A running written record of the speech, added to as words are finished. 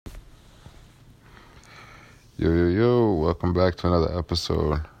Yo, yo, yo, welcome back to another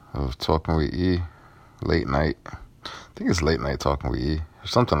episode of Talking with E, late night. I think it's late night Talking with E, or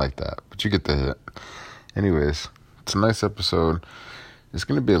something like that, but you get the hit. Anyways, it's a nice episode. It's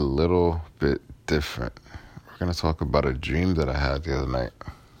going to be a little bit different. We're going to talk about a dream that I had the other night.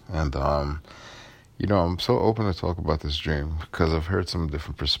 And, I'm so open to talk about this dream because I've heard some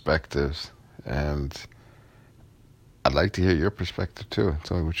different perspectives, and I'd like to hear your perspective too.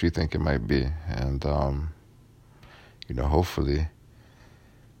 Tell me what you think it might be. And, hopefully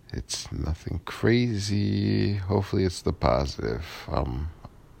it's nothing crazy. Hopefully it's the positive.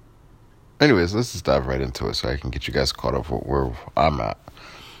 Anyways, let's just dive right into it so I can get you guys caught up with where I'm at.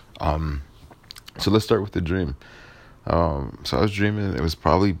 So let's start with the dream. So I was dreaming, it was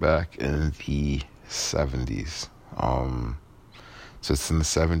probably back in the 70s. So it's in the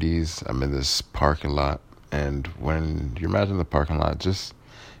 70s. I'm in this parking lot. And when you imagine the parking lot, just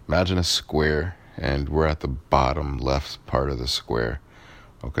imagine a square. And we're at the bottom left part of the square,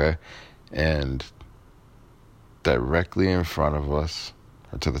 okay? And directly in front of us,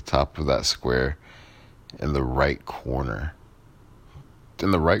 or to the top of that square, in the right corner to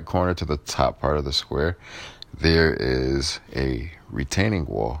the top part of the square, there is a retaining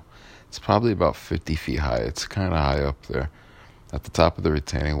wall. It's probably about 50 feet high. It's kind of high up there. At the top of the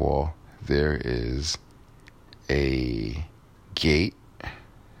retaining wall, there is a gate,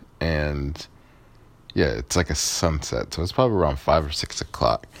 and yeah, it's like a sunset, so it's probably around 5 or 6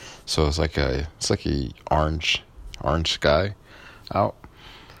 o'clock. So it's like a orange sky out,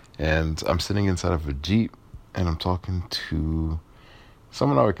 and I'm sitting inside of a Jeep, and I'm talking to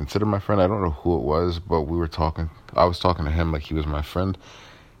someone I would consider my friend. I don't know who it was, but we were talking. I was talking to him like he was my friend,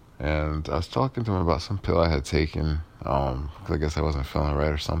 and I was talking to him about some pill I had taken, because I guess I wasn't feeling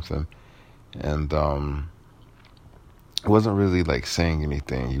right or something, and I wasn't really like saying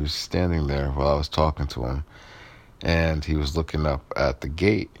anything. He was standing there while I was talking to him, and he was looking up at the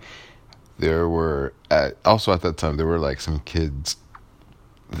gate. Also at that time there were like some kids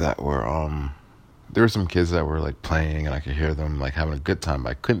that were like playing, and I could hear them like having a good time.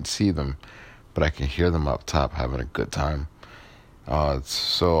 I couldn't see them, but I could hear them up top having a good time.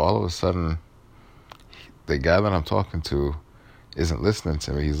 So all of a sudden, the guy that I'm talking to isn't listening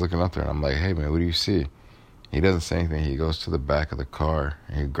to me. He's looking up there, and I'm like, "Hey man, what do you see?" He doesn't say anything. He goes to the back of the car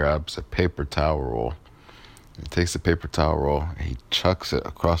and he grabs a paper towel roll. He takes the paper towel roll and he chucks it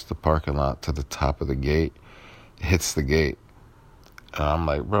across the parking lot to the top of the gate. It hits the gate. And I'm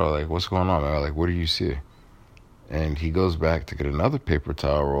like, bro, like, what's going on, man? Like, what do you see? And he goes back to get another paper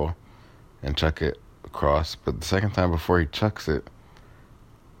towel roll and chuck it across. But the second time before he chucks it,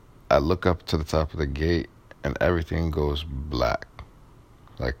 I look up to the top of the gate and everything goes black.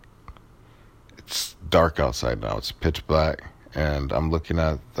 Like, it's dark outside now. It's pitch black, and I'm looking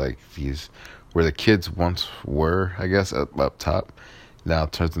at like these where the kids once were, I guess, up top. Now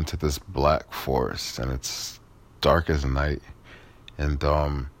it turns into this black forest, and it's dark as night. And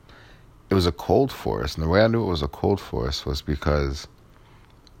it was a cold forest, and the way I knew it was a cold forest was because,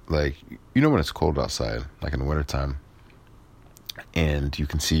 like, you know when it's cold outside, like in the wintertime, and you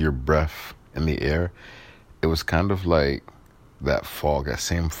can see your breath in the air. It was kind of like that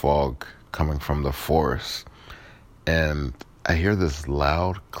same fog coming from the forest, and I hear this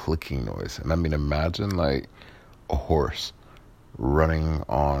loud clicking noise. And I mean, imagine like a horse running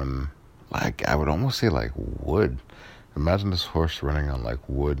on, like, I would almost say like wood. Imagine this horse running on like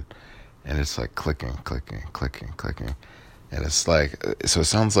wood, and it's like clicking, and it's like, so it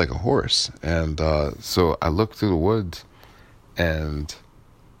sounds like a horse. And so I look through the woods, and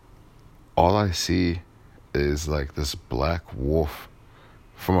all I see is like this black wolf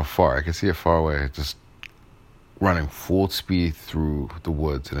from afar. I can see it far away, just running full speed through the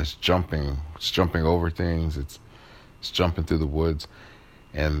woods, and it's jumping over things. It's jumping through the woods,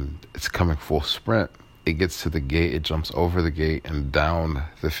 and it's coming full sprint. It gets to the gate, it jumps over the gate and down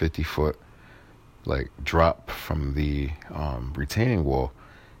the 50-foot like drop from the retaining wall,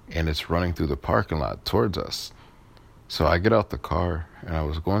 and it's running through the parking lot towards us. So I get out the car, and I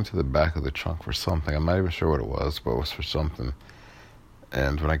was going to the back of the trunk for something. I'm not even sure what it was, but it was for something.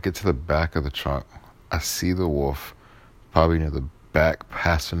 And when I get to the back of the trunk, I see the wolf probably near the back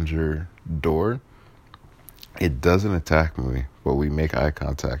passenger door. It doesn't attack me, but we make eye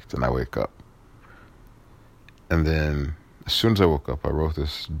contact, and I wake up. And then as soon as I woke up, I wrote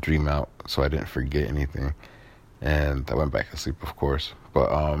this dream out so I didn't forget anything. And I went back to sleep, of course. But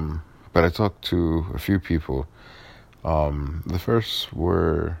I talked to a few people. The first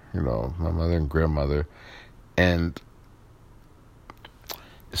were, my mother and grandmother. And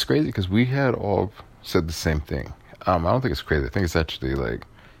it's crazy because we had all said the same thing. I don't think it's crazy. I think it's actually like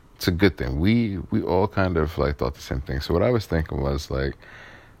it's a good thing. We all kind of like thought the same thing. So what I was thinking was like,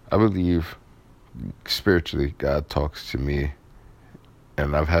 I believe spiritually God talks to me,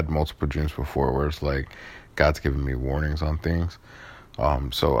 and I've had multiple dreams before where it's like God's giving me warnings on things.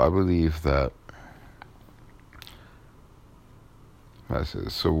 So I believe that.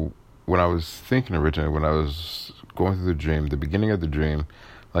 So when I was thinking originally, when I was going through the dream, the beginning of the dream,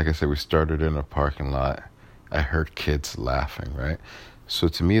 like I said, we started in a parking lot. I heard kids laughing, right? So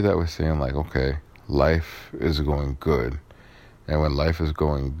to me, that was saying like, okay, life is going good. And when life is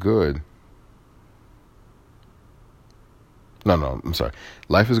going good, no, I'm sorry.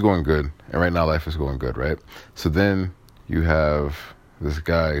 Life is going good. And right now life is going good, right? So then you have this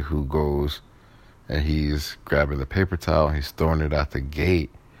guy who goes and he's grabbing the paper towel, he's throwing it at the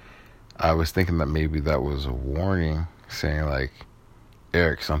gate. I was thinking that maybe that was a warning saying like,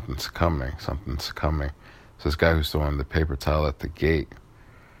 Eric, something's coming. So this guy who's throwing the paper towel at the gate.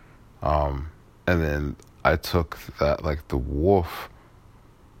 And then I took that like the wolf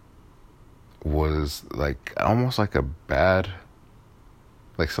was like almost like a bad,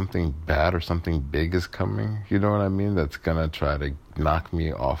 like something bad or something big is coming. You know what I mean? That's gonna try to knock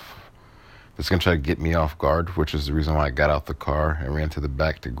me off. That's gonna try to get me off guard, which is the reason why I got out the car and ran to the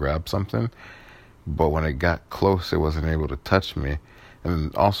back to grab something. But when it got close, it wasn't able to touch me.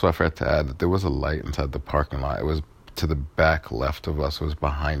 And also I forgot to add that there was a light inside the parking lot. It was to the back left of us. It was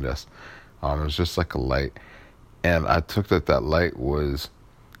behind us. It was just like a light. And I took that light was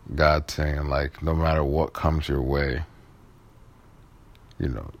God saying, like, no matter what comes your way, you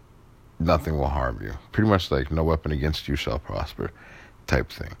know, nothing will harm you. Pretty much like, no weapon against you shall prosper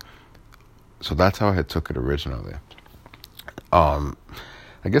type thing. So that's how I had took it originally. I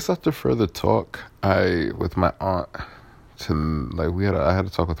guess after further talk, with my aunt, I had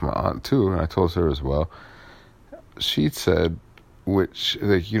to talk with my aunt too, and I told her as well. She said, which,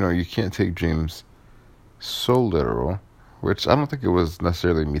 like, you can't take dreams so literal, which I don't think it was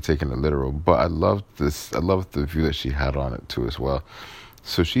necessarily me taking it literal, but I loved the view that she had on it too as well.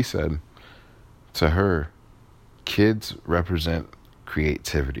 So she said, to her, kids represent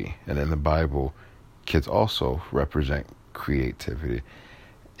creativity, and in the Bible, kids also represent creativity,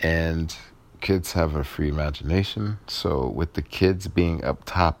 and kids have a free imagination. So with the kids being up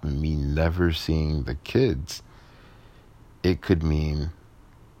top and me never seeing the kids, it could mean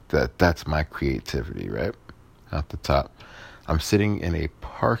that that's my creativity, right? At the top. I'm sitting in a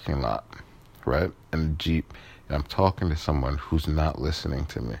parking lot, right? In a Jeep, and I'm talking to someone who's not listening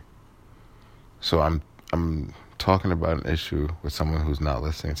to me. So I'm talking about an issue with someone who's not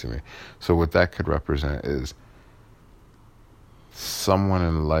listening to me. So what that could represent is someone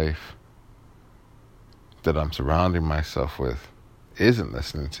in life that I'm surrounding myself with isn't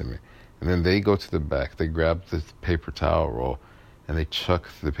listening to me. And then they go to the back, they grab the paper towel roll, and they chuck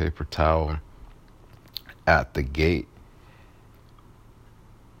the paper towel at the gate.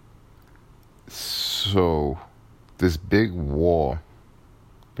 So this big wall,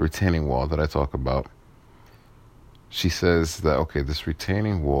 the retaining wall that I talk about, she says that, okay, this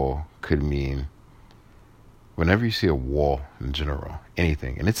retaining wall could mean whenever you see a wall in general,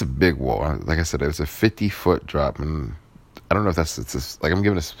 anything, and it's a big wall. Like I said, it's a 50-foot drop, and I don't know if I'm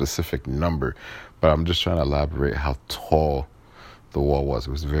giving a specific number, but I'm just trying to elaborate how tall the wall was.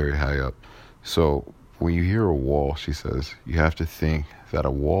 It was very high up. So when you hear a wall, she says, you have to think that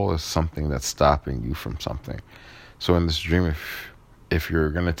a wall is something that's stopping you from something. So in this dream, if you're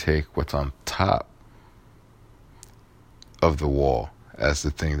going to take what's on top of the wall as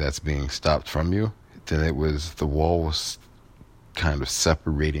the thing that's being stopped from you, then the wall was kind of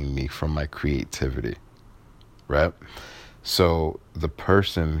separating me from my creativity, right? So the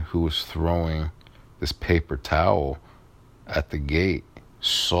person who was throwing this paper towel at the gate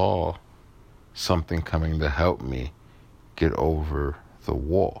saw something coming to help me get over the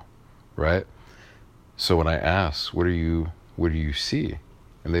wall, right? So when I asked, what do you see?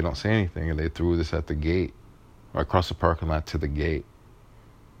 And they don't say anything, and they threw this at the gate, or across the parking lot to the gate.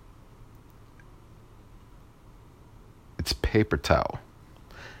 It's paper towel.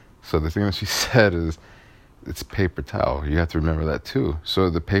 So the thing that she said is, it's paper towel. You have to remember that too. So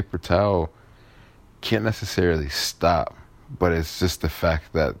the paper towel can't necessarily stop, but it's just the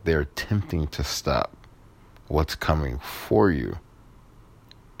fact that they're attempting to stop what's coming for you.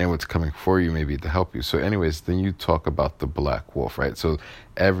 And what's coming for you may be to help you. So anyways, then you talk about the black wolf, right? So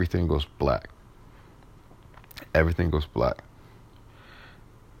everything goes black. Everything goes black.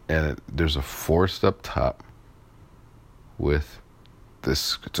 And there's a forest up top with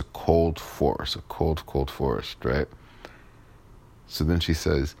this, it's a cold forest, cold forest, right? So then she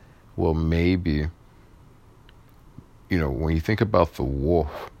says, well, maybe, when you think about the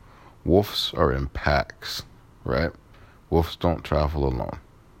wolf, wolves are in packs, right? Wolves don't travel alone.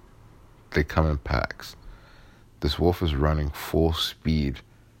 They come in packs. This wolf is running full speed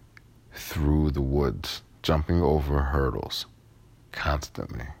through the woods, jumping over hurdles,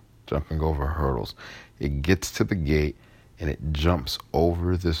 constantly jumping over hurdles. It gets to the gate and it jumps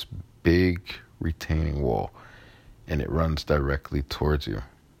over this big retaining wall and it runs directly towards you.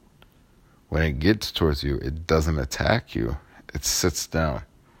 When it gets towards you, it doesn't attack you. It sits down.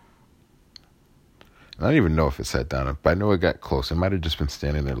 I don't even know if it sat down, but I know it got close. It might have just been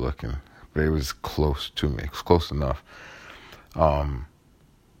standing there looking, but it was close to me. It was close enough. Then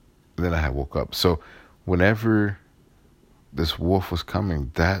I had woke up. So whenever this wolf was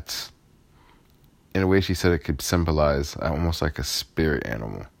coming, that's, in a way she said it could symbolize almost like a spirit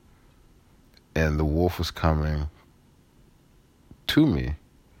animal. And the wolf was coming to me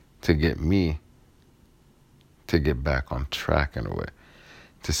to get back on track in a way.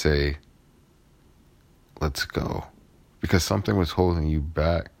 To say, let's go. Because something was holding you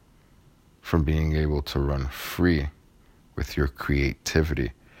back from being able to run free with your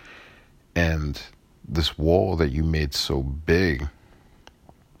creativity. And this wall that you made so big,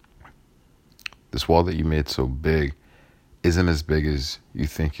 isn't as big as you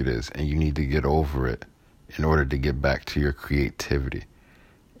think it is. And you need to get over it in order to get back to your creativity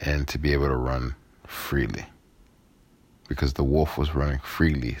and to be able to run freely. Because the wolf was running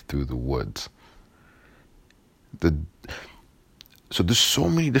freely through the woods. So there's so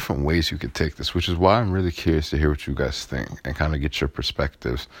many different ways you could take this, which is why I'm really curious to hear what you guys think and kind of get your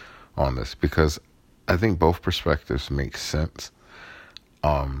perspectives on this, because I think both perspectives make sense.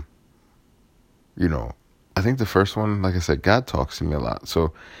 I think the first one, like I said, God talks to me a lot.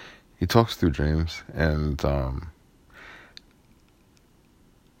 So he talks through dreams, and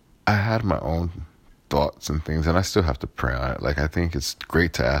I had my own thoughts and things, and I still have to pray on it. Like, I think it's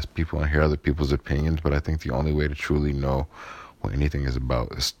great to ask people and hear other people's opinions, but I think the only way to truly know what anything is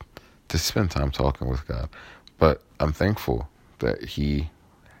about is to spend time talking with God. But I'm thankful that he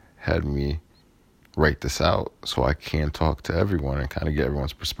had me write this out so I can talk to everyone and kind of get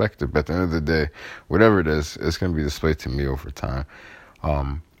everyone's perspective. But at the end of the day, whatever it is, it's going to be displayed to me over time.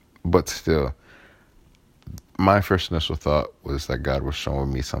 But still, my first initial thought was that God was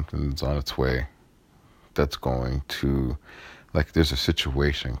showing me something that's on its way, that's going to, like, there's a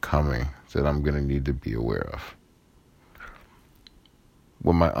situation coming that I'm going to need to be aware of.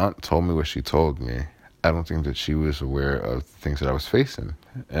 When my aunt told me what she told me, I don't think that she was aware of the things that I was facing.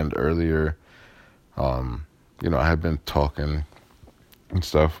 And earlier, I had been talking and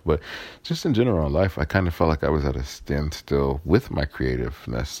stuff, but just in general in life, I kind of felt like I was at a standstill with my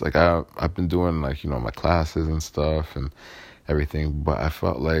creativeness. Like, I've been doing, like, my classes and stuff and everything, but I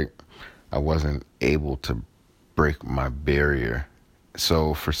felt like I wasn't able to break my barrier.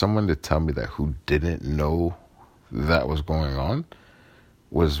 So for someone to tell me that who didn't know that was going on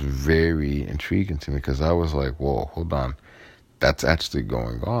was very intriguing to me, because I was like, whoa, hold on. That's actually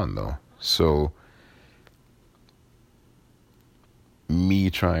going on, though. So me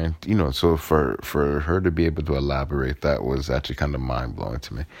trying, so for her to be able to elaborate, that was actually kind of mind-blowing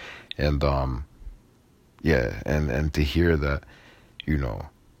to me. And, and to hear that,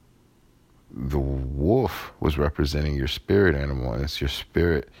 the wolf was representing your spirit animal, and it's your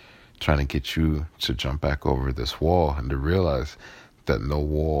spirit trying to get you to jump back over this wall, and to realize that no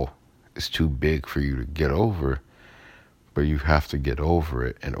wall is too big for you to get over, but you have to get over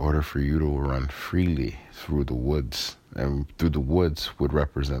it in order for you to run freely through the woods. And through the woods would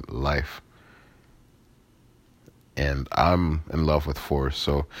represent life. And I'm in love with forest,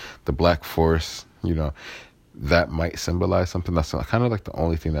 so the black forest, that might symbolize something. That's kind of like the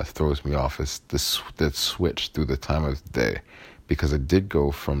only thing that throws me off is that switch through the time of day, because it did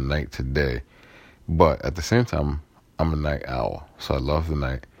go from night to day. But at the same time, I'm a night owl, so I love the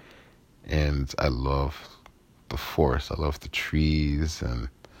night, and I love the forest. I love the trees and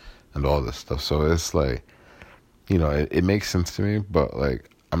all this stuff. So it's like, it makes sense to me, but like,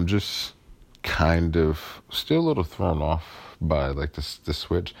 I'm just kind of still a little thrown off by like the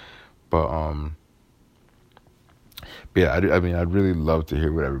switch. But yeah, I'd really love to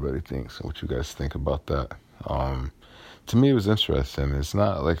hear what everybody thinks and what you guys think about that. To me, it was interesting. It's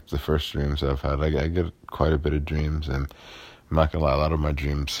not like the first dreams I've had. I get quite a bit of dreams, and I'm not gonna lie, a lot of my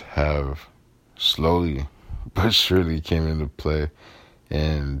dreams have slowly but surely came into play,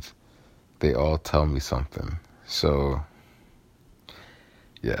 and they all tell me something. So,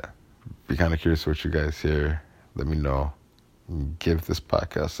 yeah, be kind of curious what you guys hear. Let me know. Give this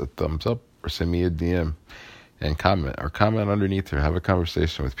podcast a thumbs up, or send me a DM and comment underneath here. Have a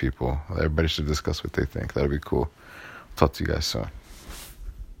conversation with people. Everybody should discuss what they think. That'd be cool. Talk to you guys soon.